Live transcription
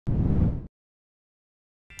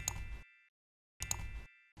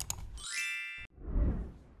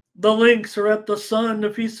The Lynx are at the Sun.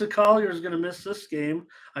 Nafisa Collier is going to miss this game.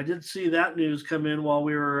 I did see that news come in while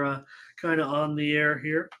we were kind of on the air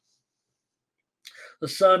here. The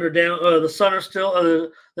Sun are down. The Sun are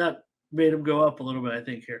still. That made them go up a little bit, I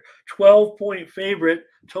think, here. 12-point favorite,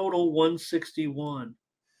 total 161.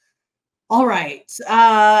 All right.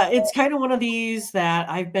 It's kind of one of these that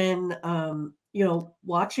I've been,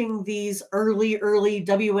 watching these early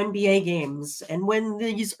WNBA games. And when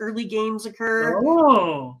these early games occur,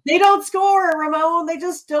 they don't score, Ramon. They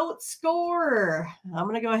just don't score. I'm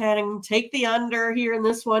going to go ahead and take the under here in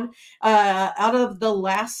this one. Out of the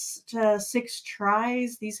last 6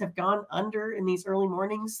 tries, these have gone under in these early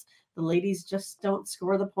mornings. The ladies just don't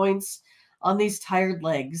score the points on these tired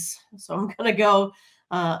legs. So I'm going to go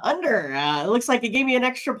under. It looks like it gave me an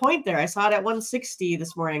extra point there. I saw it at 160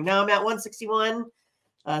 this morning. Now I'm at 161.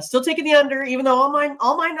 Still taking the under, even though all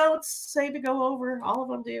my notes say to go over. All of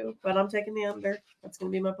them do, but I'm taking the under. That's going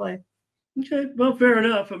to be my play. Okay, well, fair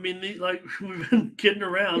enough. I mean, we've been kidding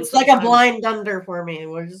around. It's like a blind under for me.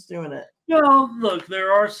 We're just doing it. Well, look,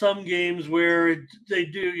 there are some games where they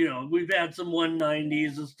do. We've had some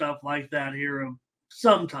 190s and stuff like that here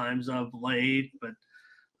sometimes of late, but.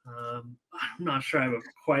 I'm not sure I have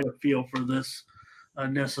quite a feel for this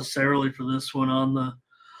necessarily for this one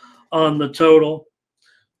on the total,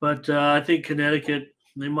 but I think Connecticut,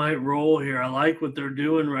 they might roll here. I like what they're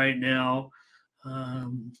doing right now.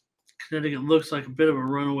 Connecticut looks like a bit of a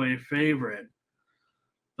runaway favorite,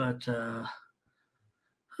 but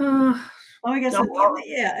I guess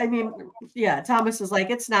Thomas is like,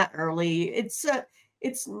 it's not early.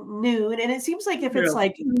 It's noon, and it seems like if it's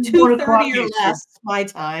like 2:30 or less my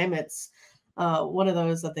time, it's one of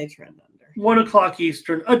those that they trend under. 1 o'clock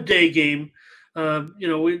Eastern, a day game. I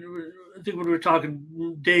think when we're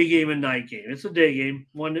talking day game and night game, it's a day game.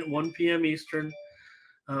 1 p.m. Eastern,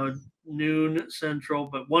 noon Central,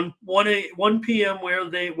 but 1 p.m. where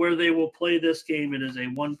they will play this game. It is a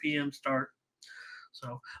 1 p.m. start.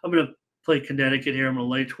 So I'm going to play Connecticut here. I'm going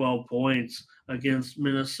to lay 12 points against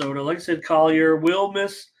Minnesota. Like I said, Collier will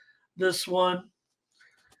miss this one.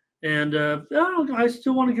 And I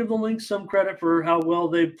still want to give the Lynx some credit for how well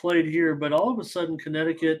they've played here. But all of a sudden,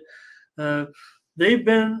 Connecticut, they've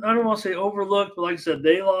been, I don't want to say overlooked, but like I said,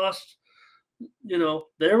 they lost. They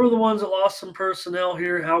were the ones that lost some personnel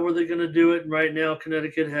here. How were they going to do it? And right now,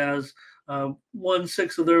 Connecticut has won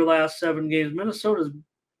 6 of their last 7 games. Minnesota's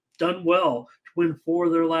done well to win 4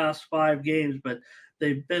 of their last 5 games, but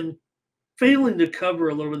they've been failing to cover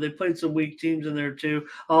a little bit. They played some weak teams in there too.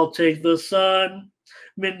 I'll take the Sun.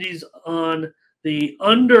 Mindy's on the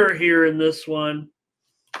under here in this one.